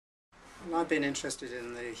Well, I've been interested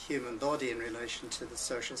in the human body in relation to the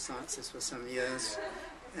social sciences for some years,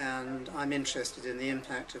 and I'm interested in the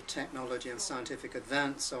impact of technology and scientific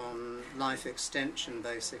advance on life extension,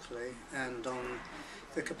 basically, and on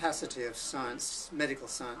the capacity of science, medical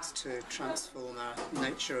science, to transform our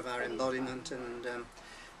nature of our embodiment and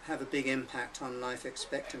have a big impact on life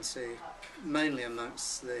expectancy, mainly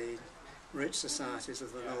amongst the rich societies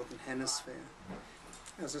of the Northern Hemisphere.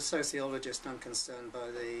 As a sociologist, I'm concerned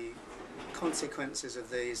by the consequences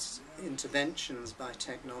of these interventions by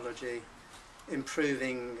technology,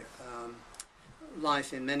 improving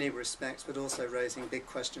life in many respects, but also raising big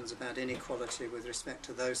questions about inequality with respect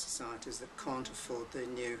to those societies that can't afford the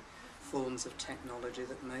new forms of technology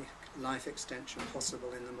that make life extension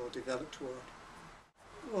possible in the more developed world.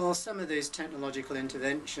 Well, some of these technological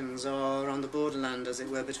interventions are on the borderland, as it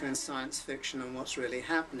were, between science fiction and what's really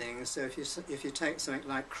happening. So if you take something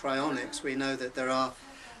like cryonics, we know that there are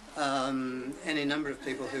any number of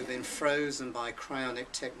people who've been frozen by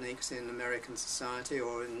cryonic techniques in American society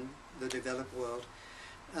or in the developed world.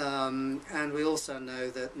 And we also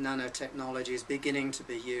know that nanotechnology is beginning to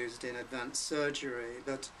be used in advanced surgery.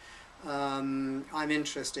 But I'm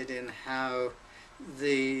interested in how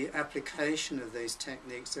the application of these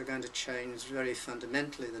techniques are going to change very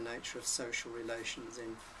fundamentally the nature of social relations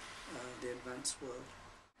in the advanced world.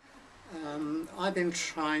 I've been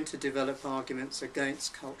trying to develop arguments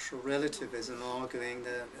against cultural relativism, arguing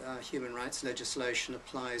that human rights legislation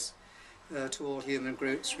applies to all human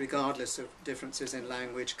groups, regardless of differences in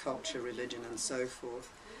language, culture, religion, and so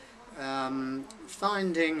forth.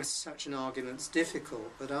 Finding such an argument's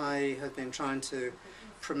difficult, but I have been trying to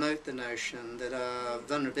promote the notion that our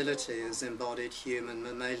vulnerability as embodied human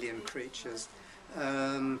mammalian creatures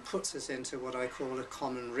puts us into what I call a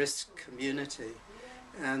common risk community,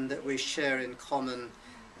 and that we share in common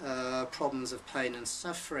problems of pain and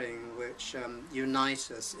suffering which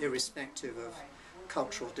unite us irrespective of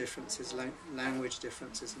cultural differences, language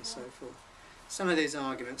differences and so forth. Some of these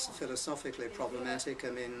arguments are philosophically problematic.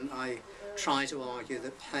 I mean, I try to argue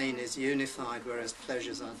that pain is unified whereas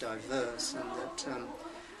pleasures are diverse, and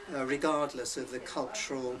that regardless of the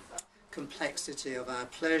cultural complexity of our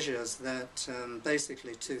pleasures, that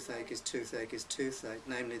basically toothache is toothache is toothache,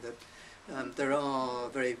 namely that there are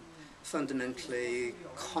very fundamentally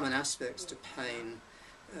common aspects to pain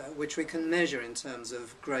which we can measure in terms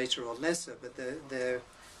of greater or lesser, but they're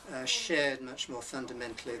shared much more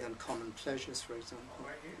fundamentally than common pleasures, for example.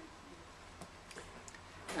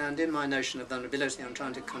 And in my notion of vulnerability, I'm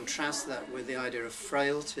trying to contrast that with the idea of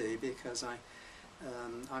frailty, because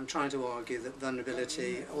I'm trying to argue that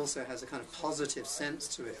vulnerability also has a kind of positive sense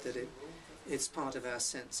to it, that it's part of our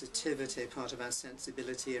sensitivity, part of our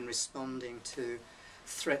sensibility in responding to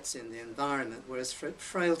threats in the environment, whereas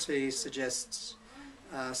frailty suggests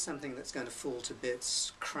something that's going to fall to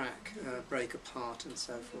bits, crack, break apart, and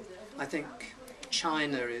so forth. I think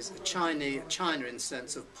China in the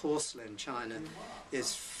sense of porcelain China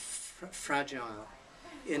is fragile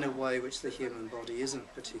in a way which the human body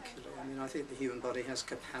isn't particularly. I mean, I think the human body has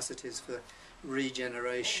capacities for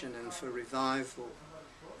regeneration and for revival,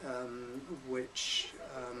 which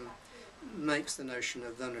makes the notion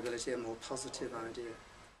of vulnerability a more positive idea.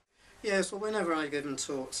 Yes, well, whenever I've given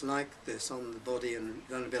talks like this on the body and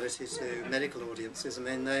vulnerability to medical audiences, I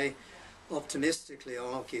mean, they optimistically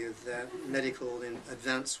argue that medical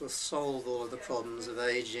advance will solve all of the problems of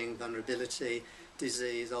ageing, vulnerability,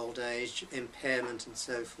 disease, old age, impairment, and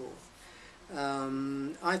so forth.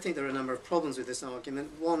 I think there are a number of problems with this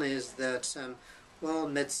argument. One is that while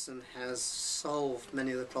medicine has solved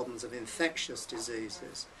many of the problems of infectious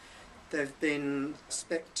diseases, they've been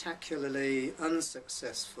spectacularly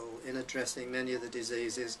unsuccessful in addressing many of the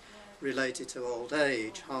diseases related to old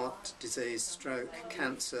age: heart disease, stroke,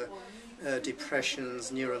 cancer,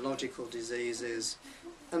 depressions, neurological diseases.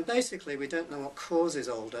 And basically we don't know what causes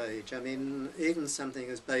old age. I mean, even something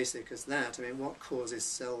as basic as that, I mean, what causes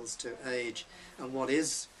cells to age, and what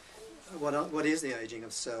is the aging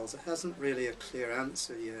of cells? It hasn't really a clear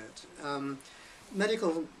answer yet. The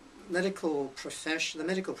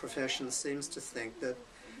medical profession seems to think that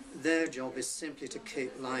their job is simply to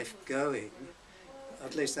keep life going.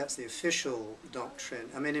 At least that's the official doctrine.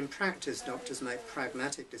 I mean, in practice, doctors make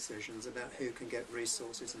pragmatic decisions about who can get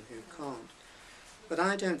resources and who can't. But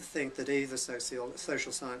I don't think that either social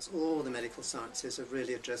science or the medical sciences have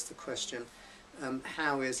really addressed the question,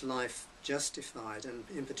 how is life justified, and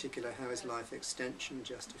in particular, how is life extension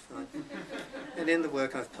justified? And in the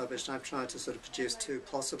work I've published, I've tried to sort of produce two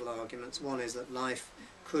possible arguments. One is that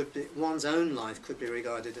one's own life could be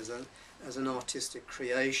regarded as an artistic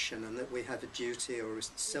creation, and that we have a duty or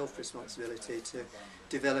self-responsibility to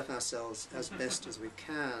develop ourselves as best as we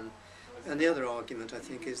can. And the other argument, I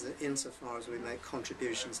think, is that insofar as we make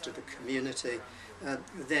contributions to the community,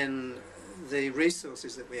 then the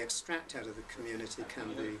resources that we extract out of the community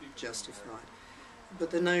can be justified.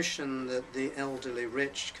 But the notion that the elderly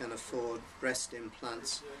rich can afford breast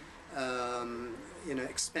implants,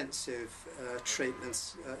 expensive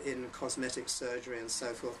treatments in cosmetic surgery and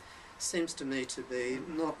so forth, seems to me to be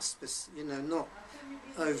not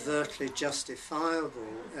overtly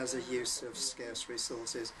justifiable as a use of scarce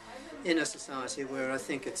resources in a society where I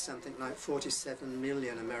think it's something like 47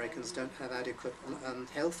 million Americans don't have adequate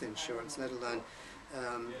health insurance, let alone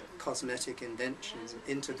cosmetic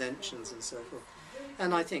interventions and so forth.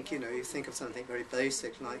 And I think, you think of something very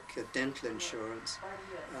basic like dental insurance.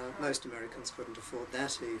 Most Americans couldn't afford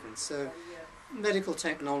that even. So medical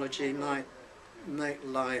technology might make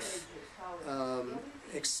life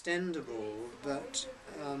extendable, but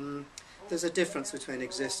there's a difference between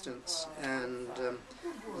existence and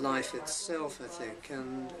life itself, I think.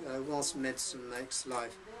 And whilst medicine makes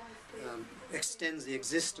life, extends the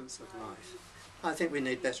existence of life, I think we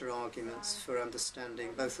need better arguments for understanding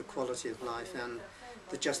both the quality of life and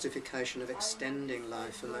the justification of extending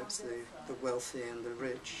life amongst the wealthy and the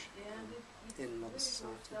rich in modern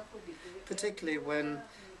society. Particularly when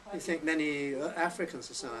you think many African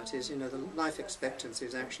societies, the life expectancy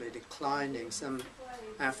is actually declining. Some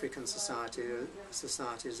African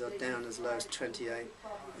societies are down as low as 28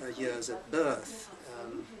 years at birth.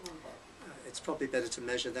 It's probably better to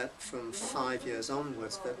measure that from 5 years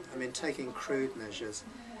onwards, but I mean, taking crude measures,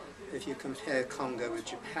 if you compare Congo with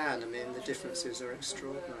Japan, I mean, the differences are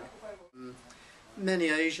extraordinary. Many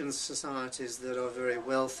Asian societies that are very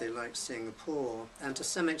wealthy, like Singapore, and to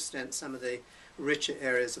some extent some of the richer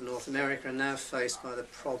areas of North America, are now faced by the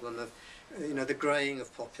problem of, the greying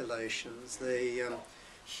of populations, the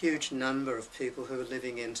huge number of people who are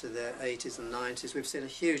living into their 80s and 90s. We've seen a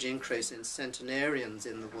huge increase in centenarians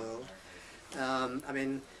in the world. I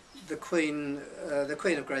mean, the Queen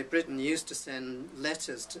of Great Britain used to send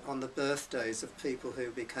letters on the birthdays of people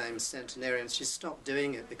who became centenarians. She stopped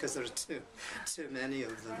doing it because there are too many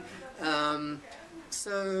of them.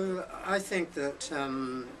 So I think that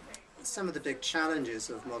some of the big challenges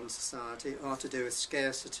of modern society are to do with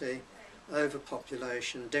scarcity,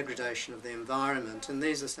 overpopulation, degradation of the environment, and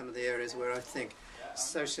these are some of the areas where I think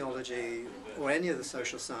sociology or any of the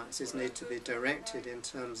social sciences need to be directed in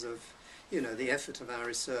terms of, the effort of our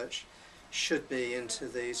research should be into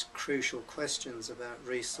these crucial questions about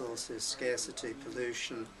resources, scarcity,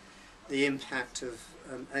 pollution, the impact of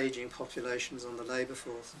ageing populations on the labour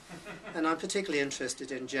force. And I'm particularly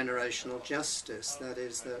interested in generational justice. That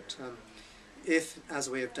is that if, as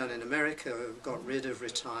we have done in America, we've got rid of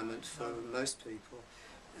retirement for most people,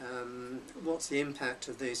 what's the impact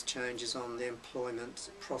of these changes on the employment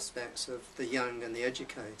prospects of the young and the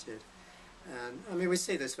educated? And I mean, we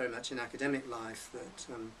see this very much in academic life, that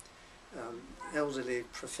elderly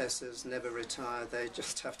professors never retire, they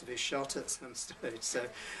just have to be shot at some stage. So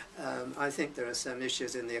I think there are some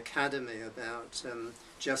issues in the academy about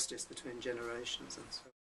justice between generations and so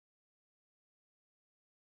on.